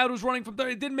get the guy out who's running from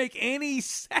third. It didn't make any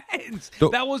sense.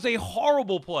 That was a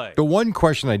horrible play. The one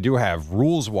question I do have,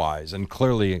 rules-wise, and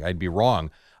clearly I'd be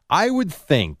wrong, I would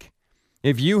think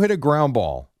if you hit a ground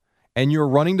ball and you're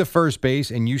running to first base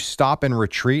and you stop and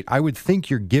retreat, I would think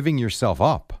you're giving yourself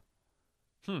up.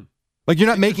 Like, you're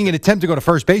not making an attempt to go to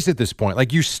first base at this point.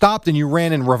 Like, you stopped and you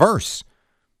ran in reverse.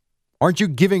 Aren't you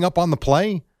giving up on the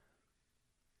play?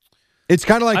 It's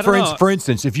kind of like, for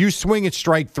instance, if you swing at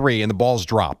strike 3 and the ball's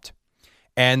dropped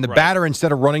and the batter,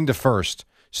 instead of running to first,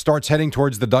 starts heading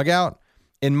towards the dugout,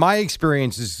 in my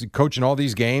experience coaching all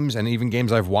these games and even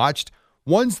games I've watched,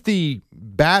 once the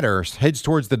batter heads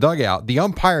towards the dugout, the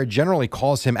umpire generally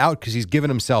calls him out because he's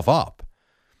given himself up.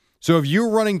 So if you're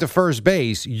running to first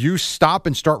base, you stop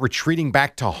and start retreating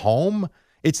back to home.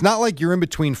 It's not like you're in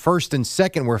between first and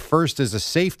second, where first is a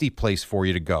safety place for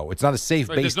you to go. It's not a safe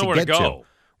base to get to.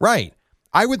 Right.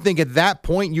 I would think at that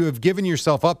point you have given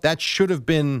yourself up. That should have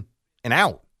been an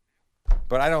out.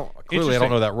 But I don't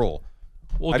know that rule.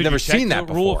 Well, I've never seen that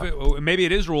before. Maybe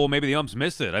it is rule. Maybe the umps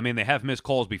missed it. I mean, they have missed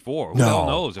calls before. Who the hell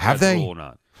knows if that's rule or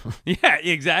not? Yeah,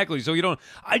 exactly. So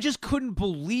I just couldn't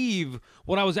believe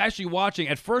what I was actually watching.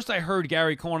 At first, I heard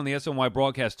Gary Cohen on the SNY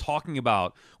broadcast talking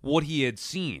about what he had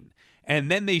seen.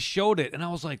 And then they showed it, and I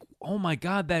was like, oh, my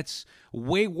God, that's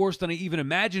way worse than I even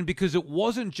imagined, because it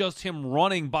wasn't just him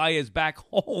running by his back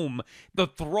home. The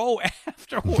throw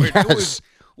afterward, yes. It was...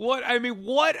 What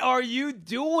are you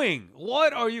doing?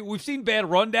 We've seen bad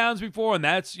rundowns before, and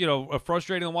that's,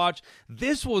 frustrating to watch.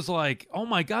 This was like, oh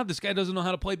my God, this guy doesn't know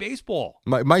how to play baseball.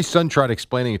 My son tried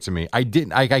explaining it to me. I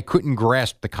couldn't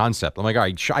grasp the concept. I'm like, all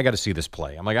right, I got to see this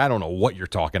play. I'm like, I don't know what you're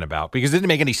talking about, because it didn't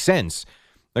make any sense.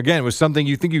 Again, it was something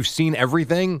you think you've seen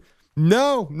everything.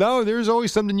 No, there's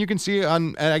always something you can see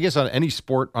on any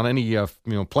sport, on any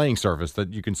playing surface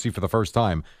that you can see for the first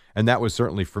time. And that was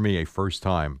certainly, for me, a first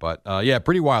time. But,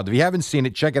 pretty wild. If you haven't seen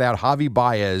it, check it out. Javi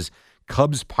Baez,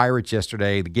 Cubs-Pirates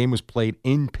yesterday. The game was played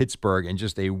in Pittsburgh, and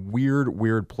just a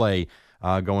weird play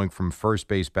going from first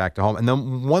base back to home. And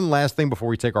then one last thing before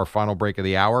we take our final break of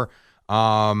the hour.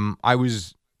 I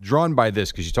was drawn by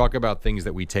this because you talk about things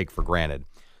that we take for granted.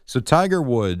 So Tiger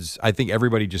Woods, I think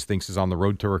everybody just thinks is on the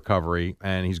road to recovery,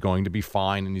 and he's going to be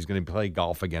fine, and he's going to play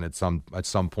golf again at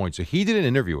some point. So he did an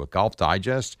interview with Golf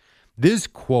Digest. This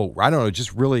quote, I don't know,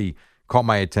 just really caught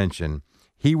my attention.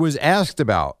 He was asked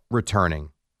about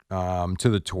returning to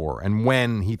the tour and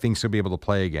when he thinks he'll be able to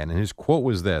play again. And his quote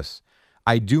was this: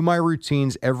 "I do my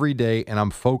routines every day, and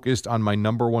I'm focused on my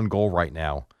number one goal right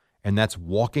now, and that's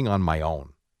walking on my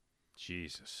own."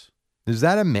 Jesus. Is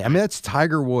that that's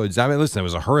Tiger Woods. I mean, listen, it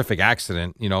was a horrific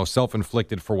accident,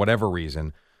 self-inflicted for whatever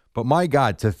reason. But my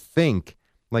God, to think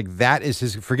like that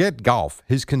is forget golf.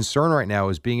 His concern right now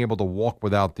is being able to walk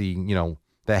without the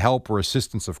help or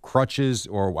assistance of crutches,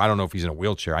 or I don't know if he's in a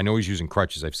wheelchair. I know he's using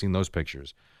crutches. I've seen those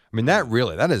pictures. I mean,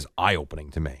 that is eye-opening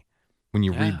to me when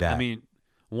you read that. I mean,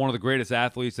 one of the greatest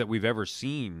athletes that we've ever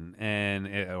seen, and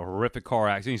a horrific car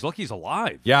accident. He's lucky he's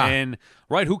alive. Yeah. And,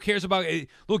 right, who cares about it?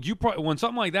 Look, when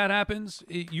something like that happens,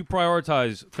 you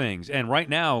prioritize things. And right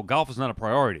now, golf is not a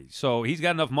priority. So he's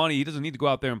got enough money. He doesn't need to go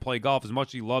out there and play golf as much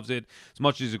as he loves it, as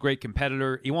much as he's a great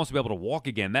competitor. He wants to be able to walk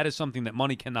again. That is something that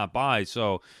money cannot buy.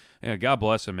 So, yeah, God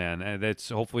bless him, man. And that's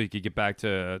hopefully he could get back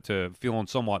to feeling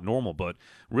somewhat normal. But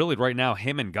really, right now,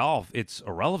 him and golf, it's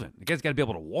irrelevant. The guy's got to be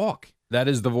able to walk. That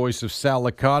is the voice of Sal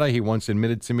Licata. He once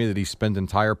admitted to me that he spent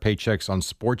entire paychecks on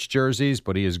sports jerseys,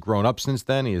 but he has grown up since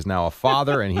then. He is now a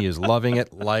father, and he is loving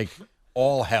it like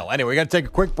all hell. Anyway, we got to take a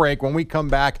quick break. When we come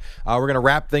back, we're going to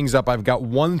wrap things up. I've got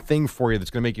one thing for you that's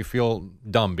going to make you feel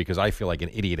dumb because I feel like an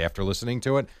idiot after listening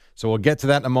to it. So we'll get to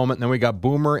that in a moment. And then we got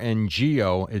Boomer and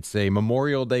Gio. It's a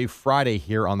Memorial Day Friday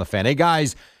here on The Fan. Hey,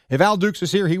 guys, if Al Dukes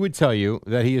was here, he would tell you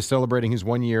that he is celebrating his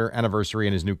 1-year anniversary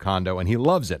in his new condo, and he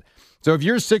loves it. So if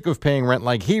you're sick of paying rent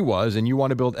like he was and you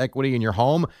want to build equity in your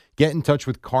home, get in touch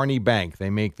with Kearney Bank. They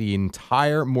make the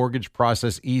entire mortgage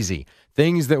process easy.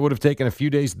 Things that would have taken a few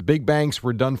days at the big banks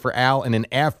were done for Al in an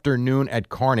afternoon at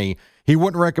Kearney. He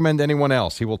wouldn't recommend anyone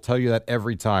else. He will tell you that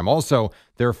every time. Also,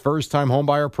 their first-time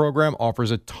homebuyer program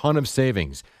offers a ton of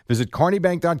savings. Visit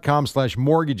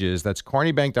kearneybank.com/mortgages. That's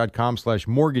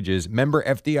kearneybank.com/mortgages. Member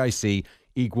FDIC,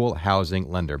 equal housing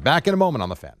lender. Back in a moment on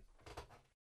The Fan.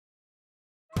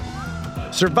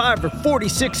 Survivor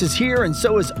 46 is here, and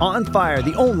so is On Fire,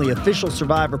 the only official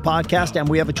Survivor podcast, and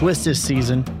we have a twist this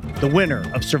season. The winner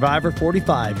of Survivor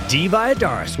 45, Dee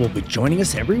Valladares, will be joining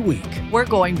us every week. We're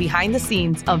going behind the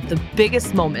scenes of the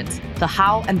biggest moments, the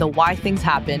how and the why things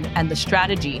happen, and the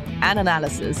strategy and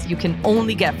analysis you can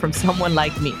only get from someone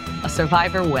like me, a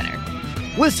Survivor winner.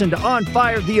 Listen to On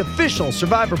Fire, the official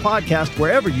Survivor podcast,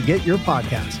 wherever you get your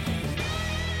podcasts.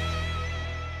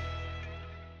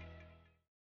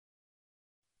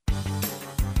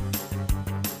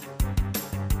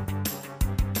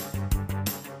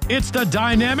 It's the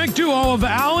dynamic duo of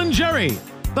Al and Jerry,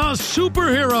 the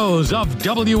superheroes of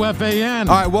WFAN.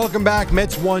 All right, welcome back.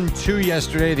 Mets won 2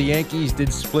 yesterday. The Yankees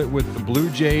did split with the Blue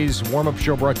Jays. Warm-up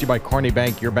show brought to you by Kearney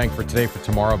Bank, your bank for today, for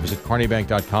tomorrow. Visit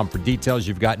kearneybank.com for details.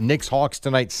 You've got Knicks-Hawks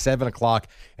tonight, 7 o'clock,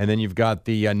 and then you've got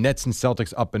the Nets and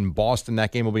Celtics up in Boston.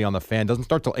 That game will be on The Fan. Doesn't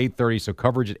start till 8:30, so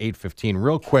coverage at 8:15.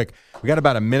 Real quick, we got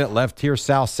about a minute left here.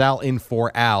 Sal in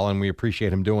for Al, and we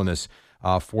appreciate him doing this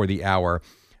for the hour.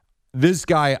 This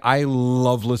guy I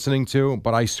love listening to,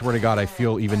 but I swear to God, I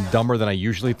feel even dumber than I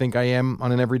usually think I am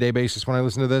on an everyday basis when I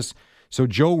listen to this. So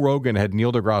Joe Rogan had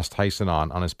Neil deGrasse Tyson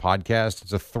on his podcast.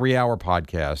 It's a 3-hour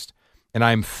podcast, and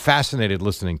I'm fascinated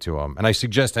listening to him. And I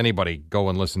suggest anybody go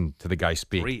and listen to the guy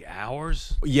speak. 3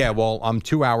 hours? Yeah, well, I'm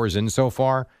 2 hours in so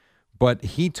far, but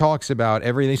he talks about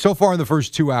everything. So far in the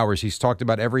first 2 hours, he's talked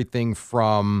about everything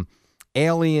from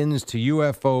aliens to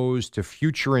UFOs to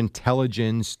future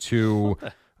intelligence to...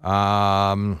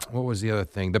 what was the other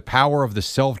thing? The power of the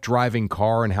self-driving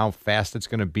car and how fast it's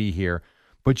going to be here.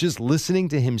 But just listening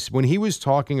to him, when he was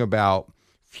talking about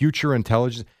future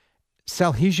intelligence,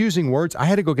 Sal, he's using words. I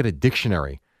had to go get a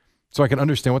dictionary so I could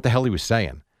understand what the hell he was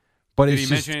saying. But Did he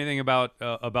mention anything about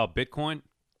Bitcoin?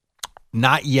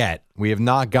 Not yet. We have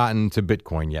not gotten to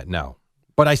Bitcoin yet, no.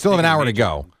 But I still have an hour to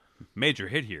go. Major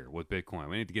hit here with Bitcoin.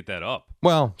 We need to get that up.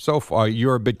 Well, so far,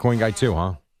 you're a Bitcoin guy too,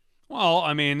 huh? Well,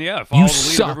 I mean, yeah, follow the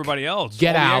lead of everybody else.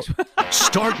 Get out.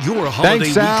 Start your holiday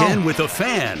weekend with a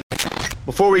fan.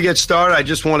 Before we get started, I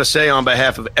just want to say on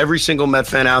behalf of every single Met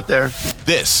fan out there,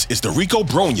 this is the Rico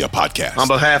Bronya podcast. On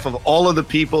behalf of all of the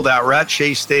people that were at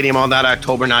Chase Stadium on that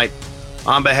October night,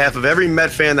 on behalf of every Met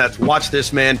fan that's watched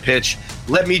this man pitch,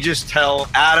 let me just tell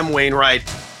Adam Wainwright,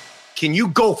 can you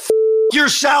go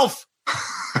yourself?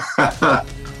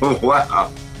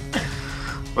 Wow.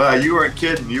 Wow, you weren't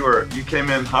kidding. You came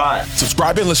in hot.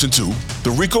 Subscribe and listen to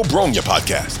the Rico Bronya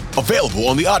podcast, available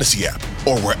on the Odyssey app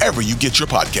or wherever you get your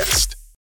podcast.